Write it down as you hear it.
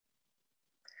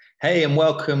Hey, and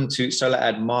welcome to Solar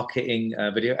Ad Marketing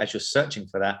video. As you're searching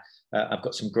for that, I've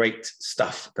got some great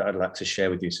stuff that I'd like to share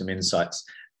with you, some insights.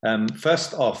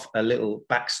 First off, a little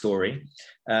backstory.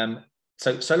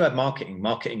 So Solar Ad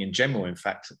marketing in general, in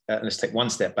fact, let's take one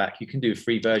step back. You can do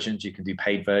free versions, you can do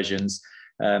paid versions.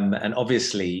 And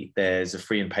obviously there's a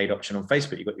free and paid option on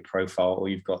Facebook. You've got your profile, or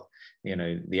you've got,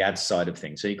 the ad side of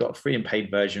things. So you've got a free and paid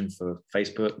version for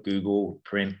Facebook, Google,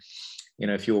 print.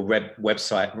 If your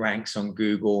website ranks on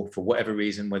Google for whatever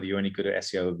reason, whether you're any good at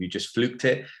SEO or you just fluked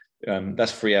it,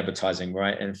 that's free advertising,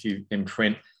 right? And if you in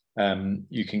print,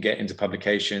 you can get into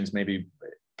publications, maybe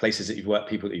places that you've worked,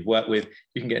 people that you've worked with,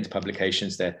 you can get into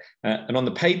publications there. And on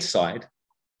the paid side,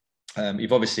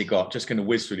 you've obviously got, just going to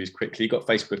whiz through these quickly, you've got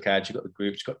Facebook ads, you've got the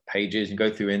groups, you've got pages, you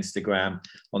go through Instagram.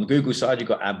 On the Google side, you've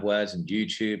got AdWords and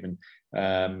YouTube,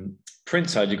 and print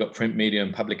side, you've got print media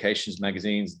and publications,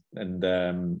 magazines,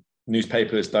 and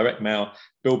newspapers, direct mail,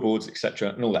 billboards, etc.,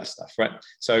 and all that stuff, right?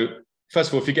 So first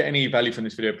of all, if you get any value from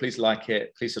this video, please like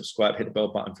it, please subscribe, hit the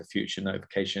bell button for future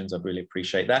notifications. I'd really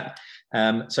appreciate that.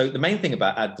 So the main thing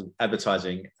about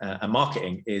advertising and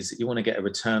marketing is you want to get a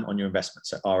return on your investment,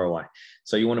 so ROI.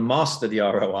 So you want to master the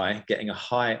ROI, getting a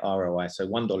high ROI, so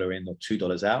 $1 in or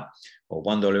 $2 out, or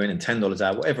 $1 in and $10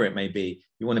 out, whatever it may be.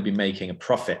 You want to be making a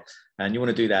profit, and you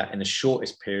want to do that in the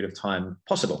shortest period of time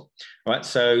possible, right?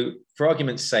 So for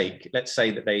argument's sake, let's say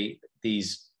that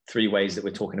these three ways that we're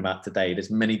talking about today,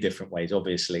 there's many different ways,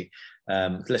 obviously.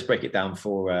 Let's break it down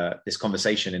for this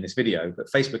conversation in this video. But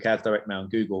Facebook ads, direct mail,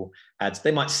 and Google ads, they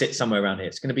might sit somewhere around here.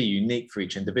 It's going to be unique for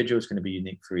each individual. It's going to be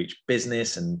unique for each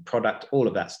business and product, all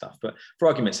of that stuff. But for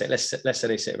argument's sake, let's say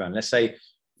they sit around. Let's say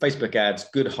Facebook ads,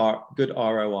 good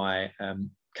ROI,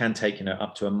 can take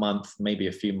up to a month, maybe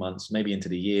a few months, maybe into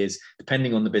the years,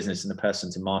 depending on the business and the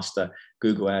person to master.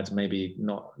 Google ads, maybe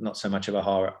not so much of a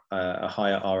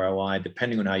higher ROI,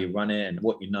 depending on how you run it and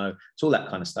what you know. It's all that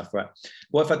kind of stuff, right?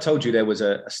 What if I told you there was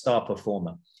a star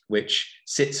performer which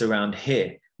sits around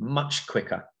here, much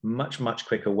quicker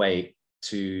way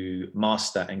to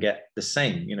master and get the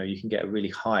same? You can get a really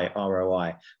high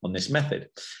ROI on this method,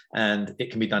 and it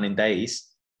can be done in days.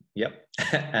 Yep.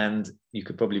 And you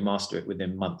could probably master it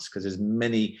within months, because there's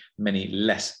many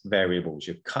less variables.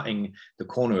 You're cutting the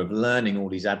corner of learning all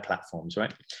these ad platforms,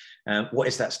 right? What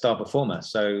is that star performer?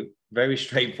 So very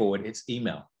straightforward, it's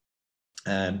email.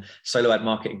 Solo ad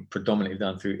marketing predominantly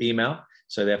done through email.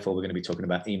 So therefore, we're going to be talking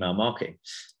about email marketing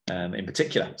in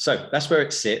particular. So that's where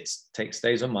it sits. Takes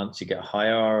days or months. You get a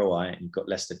higher ROI, and you've got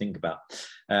less to think about.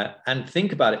 And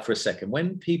think about it for a second.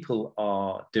 When people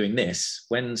are doing this,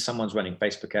 when someone's running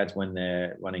Facebook ads, when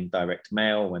they're running direct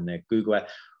mail, when they're Google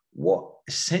ads, what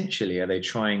essentially are they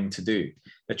trying to do?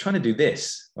 They're trying to do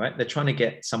this, right? They're trying to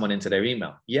get someone into their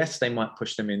email. Yes, they might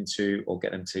push them into or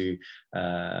get them to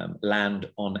land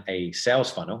on a sales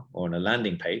funnel or on a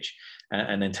landing page,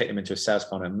 and then take them into a sales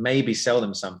funnel and maybe sell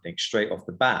them something straight off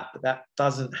the bat. But that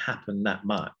doesn't happen that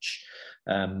much,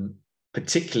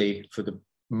 particularly for the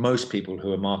most people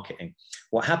who are marketing.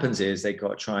 What happens is they've got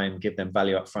to try and give them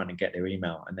value up front and get their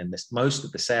email. And then most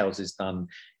of the sales is done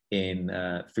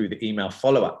through the email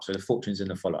follow-up. So the fortune's in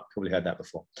the follow-up. Probably heard that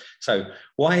before. So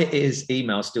why is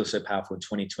email still so powerful in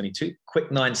 2022?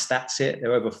 Quick 9 stats here.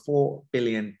 There are over 4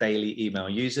 billion daily email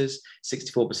users.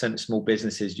 64% of small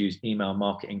businesses use email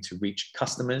marketing to reach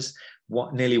customers.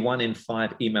 Nearly 1 in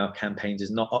 5 email campaigns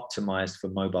is not optimized for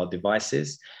mobile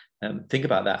devices. Think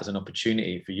about that as an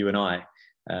opportunity for you and I.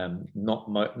 Not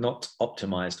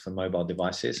optimized for mobile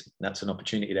devices. That's an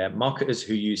opportunity there. Marketers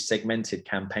who use segmented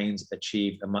campaigns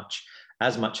achieve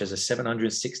as much as a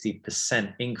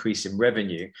 760% increase in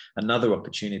revenue. Another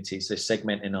opportunity. So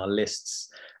segmenting our lists.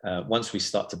 Once we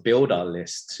start to build our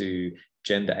list to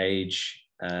gender, age,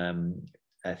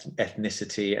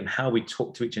 ethnicity, and how we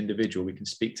talk to each individual, we can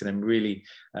speak to them really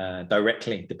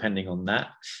directly, depending on that.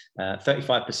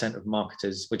 35% of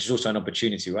marketers, which is also an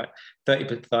opportunity, right?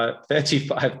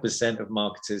 35% of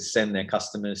marketers send their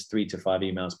customers 3 to 5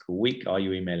 emails per week. Are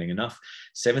you emailing enough?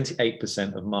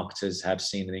 78% of marketers have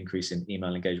seen an increase in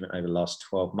email engagement over the last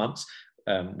 12 months.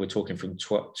 We're talking from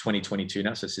 2022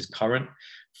 now, so this is current.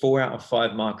 4 out of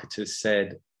 5 marketers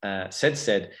said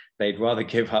they'd rather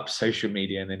give up social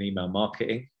media than email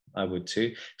marketing. I would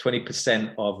too.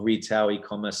 20% of retail,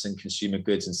 e-commerce, and consumer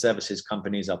goods and services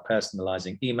companies are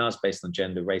personalizing emails based on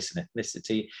gender, race, and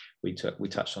ethnicity. We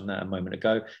touched on that a moment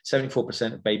ago.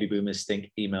 74% of baby boomers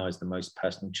think email is the most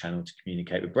personal channel to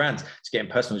communicate with brands. So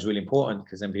getting personal is really important,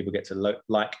 because then people get to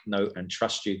like, know, and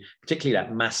trust you, particularly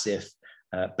that massive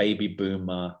baby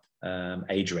boomer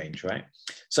age range, right?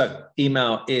 So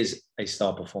email is a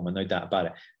star performer, no doubt about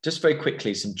it. Just very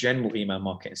quickly, some general email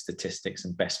marketing statistics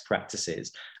and best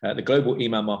practices. The global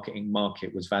email marketing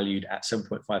market was valued at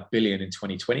 7.5 billion in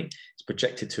 2020. It's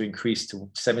projected to increase to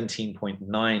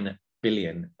 17.9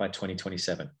 billion by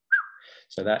 2027.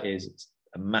 So that is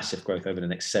a massive growth over the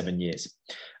next 7 years.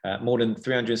 More than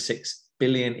 306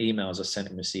 billion emails are sent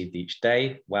and received each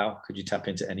day. Wow, could you tap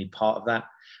into any part of that?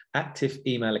 Active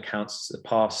email accounts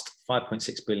surpassed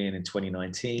 5.6 billion in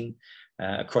 2019.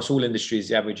 Across all industries,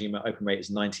 the average email open rate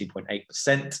is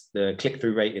 19.8%. The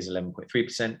click-through rate is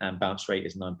 11.3% and bounce rate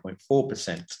is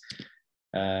 9.4%.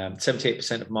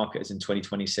 78% of marketers in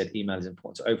 2020 said email is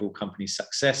important to overall company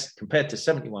success, compared to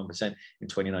 71% in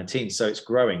 2019. So it's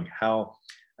growing how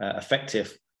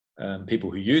effective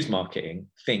people who use marketing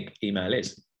think email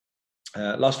is.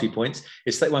 Last few points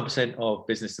is 31% of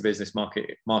business-to-business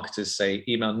marketers say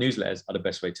email newsletters are the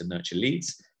best way to nurture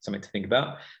leads. Something to think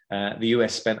about. The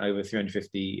US spent over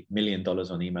 $350 million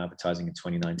on email advertising in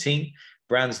 2019.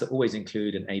 Brands that always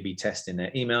include an A/B test in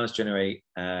their emails generate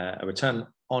a return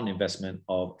on investment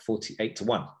of 48 to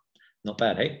 1. Not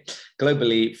bad, hey?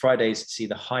 Globally, Fridays see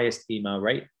the highest email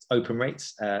rate, open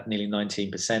rates, nearly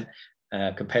 19%,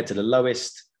 compared to the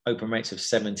lowest open rates of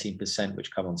 17%,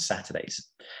 which come on Saturdays.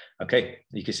 Okay,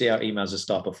 you can see our email's a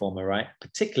star performer, right?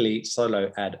 Particularly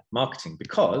solo ad marketing,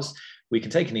 because we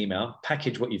can take an email,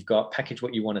 package what you've got, package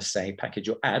what you want to say, package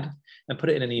your ad, and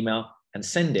put it in an email and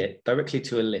send it directly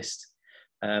to a list.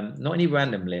 Not any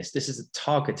random list. This is a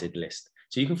targeted list.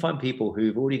 So you can find people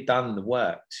who've already done the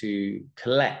work to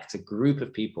collect a group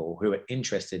of people who are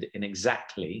interested in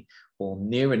exactly or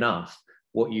near enough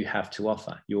what you have to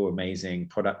offer, your amazing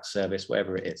product, service,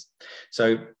 whatever it is.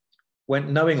 So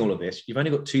when knowing all of this, you've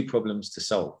only got two problems to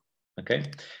solve,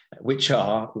 okay? Which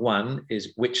are, one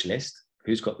is which list,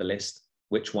 who's got the list,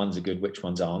 which ones are good, which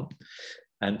ones aren't,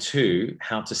 and two,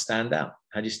 how to stand out.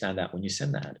 How do you stand out when you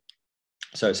send that ad?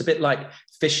 So it's a bit like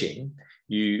fishing.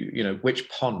 You know, which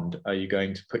pond are you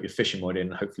going to put your fishing rod in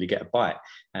and hopefully get a bite?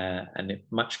 And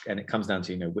it comes down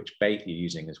to, you know, which bait you're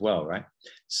using as well, right?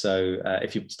 So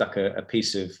if you stuck a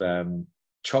piece of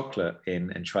chocolate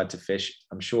in and tried to fish,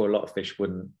 I'm sure a lot of fish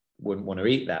wouldn't want to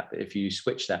eat that. But if you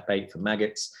switch that bait for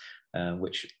maggots,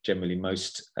 which generally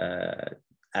most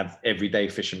everyday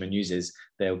fishermen uses,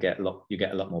 you get a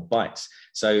lot more bites.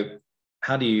 So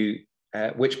how do you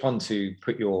which pond to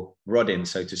put your rod in,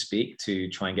 so to speak, to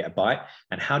try and get a bite?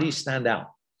 And how do you stand out?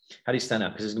 How do you stand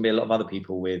out? Because there's going to be a lot of other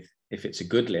people with, if it's a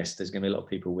good list, there's going to be a lot of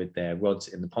people with their rods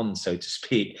in the pond, so to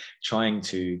speak, trying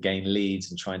to gain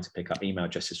leads and trying to pick up email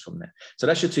addresses from there. So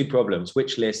that's your two problems,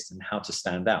 which list and how to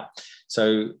stand out.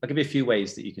 So I'll give you a few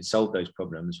ways that you can solve those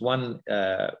problems. One,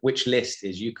 which list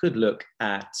is you could look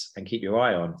at and keep your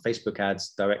eye on Facebook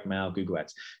ads, direct mail, Google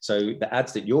ads. So the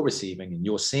ads that you're receiving and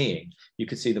you're seeing, you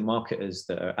could see the marketers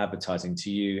that are advertising to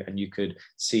you, and you could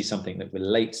see something that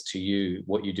relates to you,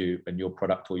 what you do and your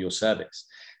product or your service.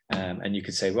 And you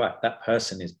could say, right, that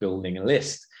person is building a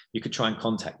list. You could try and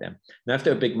contact them. Now, if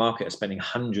they're a big marketer spending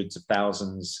hundreds of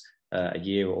thousands a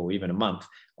year or even a month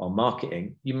on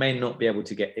marketing, you may not be able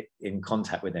to get in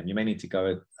contact with them. You may need to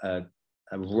go a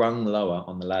rung lower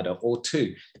on the ladder, or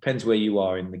two, depends where you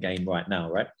are in the game right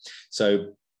now, right?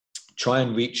 So try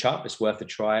and reach up. It's worth a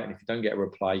try. And if you don't get a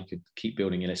reply, you could keep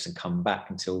building your list and come back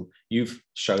until you've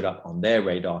showed up on their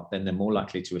radar. Then they're more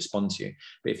likely to respond to you.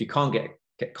 But if you can't get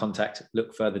contact,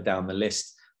 look further down the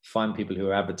list, find people who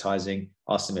are advertising,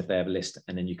 ask them if they have a list,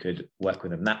 and then you could work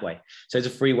with them that way. So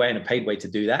there's a free way and a paid way to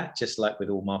do that, just like with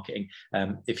all marketing.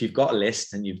 If you've got a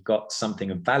list and you've got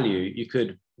something of value, you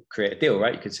could create a deal,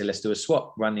 right? You could say, let's do a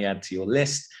swap, run the ad to your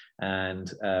list,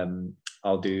 and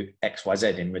I'll do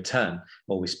XYZ in return,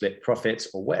 or we split profits,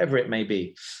 or whatever it may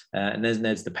be. And then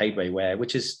there's the paid way,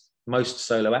 which is most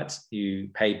solo ads, you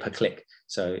pay per click.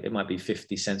 So it might be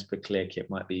 50 cents per click. It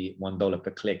might be $1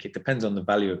 per click. It depends on the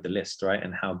value of the list, right?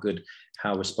 And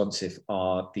how responsive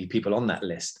are the people on that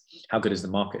list? How good is the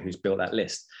market who's built that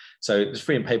list? So there's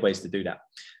free and paid ways to do that.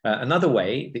 Another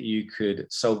way that you could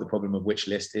solve the problem of which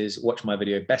list is watch my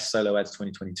video, Best Solo Ads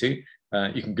 2022.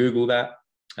 You can Google that.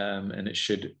 And it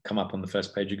should come up on the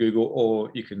first page of Google,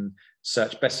 or you can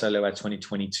search Best Solo Ad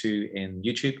 2022 in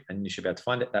YouTube and you should be able to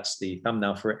find it. That's the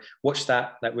thumbnail for it. Watch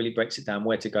that. That really breaks it down,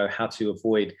 where to go, how to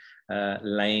avoid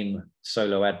lame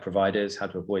solo ad providers, how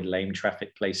to avoid lame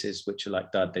traffic places, which are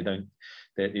like dud.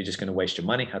 You're just going to waste your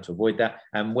money, how to avoid that,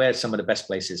 and where some of the best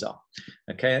places are.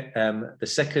 Okay. The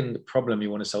second problem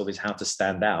you want to solve is how to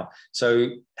stand out. So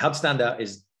how to stand out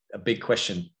is a big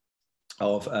question.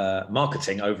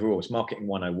 marketing overall. It's marketing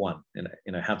 101,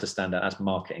 how to stand out as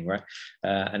marketing, right?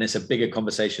 And it's a bigger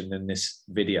conversation than this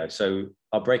video. So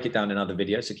I'll break it down in other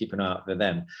videos, so keep an eye out for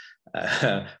them.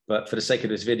 But for the sake of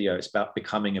this video, it's about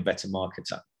becoming a better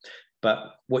marketer.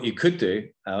 But what you could do,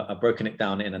 I've broken it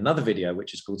down in another video,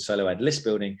 which is called Solo Ad List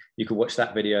Building. You could watch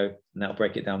that video and that'll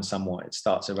break it down somewhat. It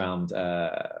starts around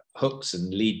hooks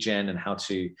and lead gen and how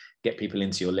to get people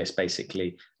into your list,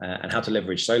 basically, and how to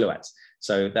leverage solo ads.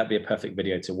 So that'd be a perfect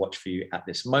video to watch for you at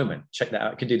this moment. Check that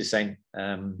out. You can do the same,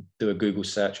 do a Google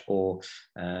search or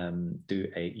do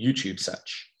a YouTube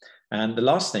search. And the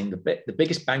last thing, the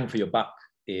biggest bang for your buck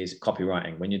is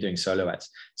copywriting when you're doing solo ads.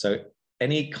 So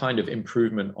any kind of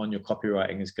improvement on your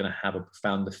copywriting is going to have a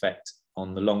profound effect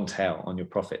on the long tail, on your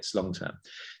profits long term.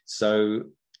 So,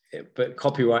 but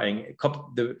copywriting,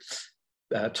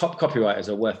 the top copywriters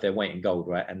are worth their weight in gold,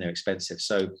 right? And they're expensive.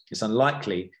 So it's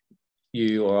unlikely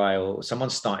you or I or someone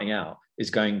starting out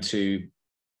is going to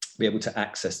be able to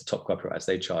access the top copywriters.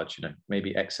 They charge,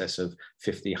 maybe excess of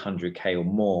 50, 100K or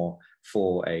more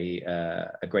for a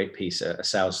great piece, a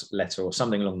sales letter or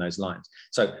something along those lines.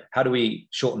 So how do we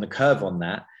shorten the curve on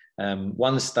that?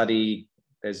 One study,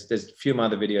 there's a few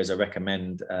other videos I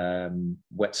recommend,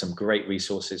 some great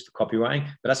resources for copywriting,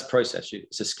 but that's a process.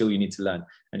 It's a skill you need to learn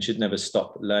and should never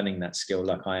stop learning that skill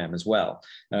like I am as well.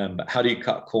 But how do you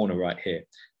cut a corner right here?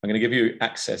 I'm going to give you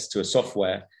access to a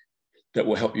software that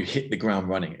will help you hit the ground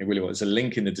running. It really will. There's a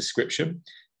link in the description.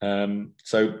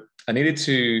 So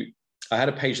I had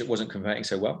a page that wasn't converting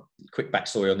so well. Quick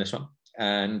backstory on this one.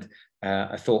 And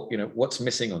I thought, what's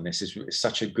missing on this is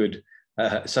such a good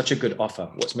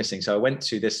offer. What's missing? So I went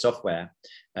to this software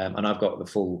and I've got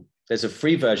there's a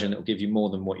free version that will give you more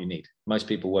than what you need. Most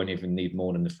people won't even need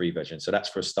more than the free version. So that's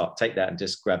for a start. Take that and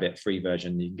just grab it, free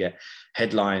version. You can get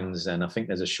headlines and I think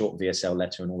there's a short VSL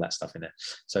letter and all that stuff in it.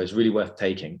 So it's really worth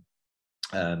taking.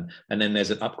 And then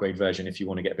there's an upgrade version if you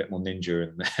want to get a bit more ninja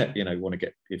and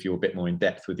if you're a bit more in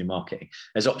depth with your marketing.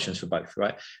 There's options for both,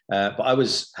 right? But I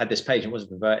had this page and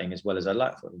wasn't converting as well as I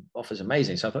liked. The offer's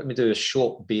amazing, so I thought let me do a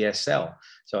short BSL.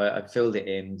 So I filled it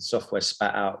in. Software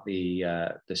spat out the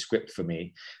script for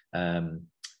me,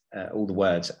 all the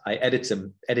words. I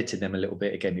edited them a little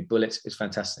bit. It gave me bullets. It was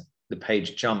fantastic. The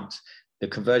page jumped. The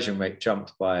conversion rate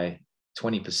jumped by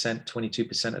 20%,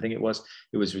 22%. I think it was.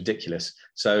 It was ridiculous.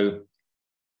 So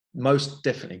most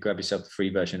definitely grab yourself the free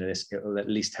version of this. It will at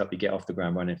least help you get off the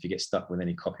ground running if you get stuck with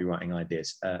any copywriting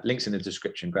ideas. Links in the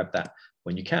description, grab that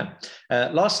when you can.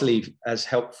 Lastly, as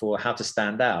help for how to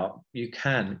stand out, you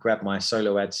can grab my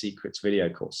Solo Ad Secrets video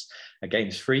course. Again,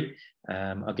 it's free.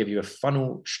 I'll give you a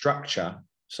funnel structure.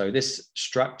 So this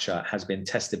structure has been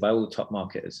tested by all the top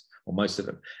marketers, or most of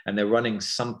them, and they're running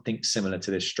something similar to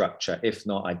this structure, if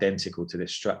not identical to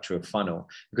this structure of funnel,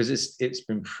 because it's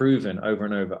been proven over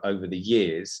and over the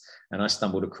years, and I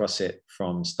stumbled across it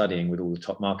from studying with all the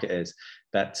top marketers,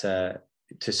 that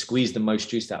to squeeze the most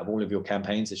juice out of all of your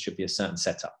campaigns, there should be a certain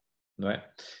setup, right?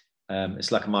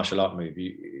 It's like a martial art move.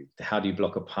 How do you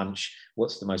block a punch?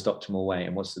 What's the most optimal way?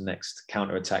 And what's the next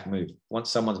counter-attack move? Once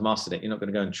someone's mastered it, you're not going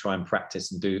to go and try and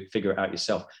practice and figure it out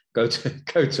yourself. Go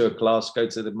to a class, go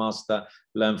to the master,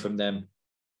 learn from them.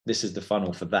 This is the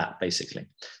funnel for that, basically.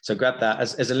 So grab that.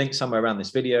 As a link somewhere around this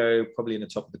video, probably in the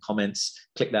top of the comments.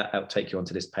 Click that, it'll take you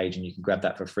onto this page and you can grab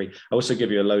that for free. I also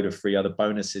give you a load of free other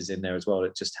bonuses in there as well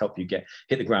that just help you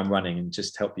hit the ground running and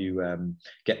just help you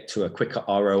get to a quicker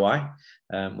ROI,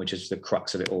 which is the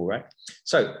crux of it all, right?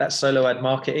 So that's Solo Ad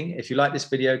Marketing. If you like this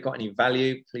video, got any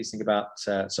value, please think about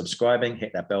subscribing,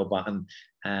 hit that bell button,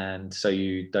 and so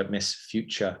you don't miss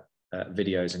future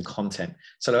videos and content.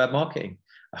 Solo Ad Marketing.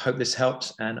 I hope this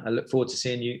helps, and I look forward to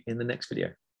seeing you in the next video.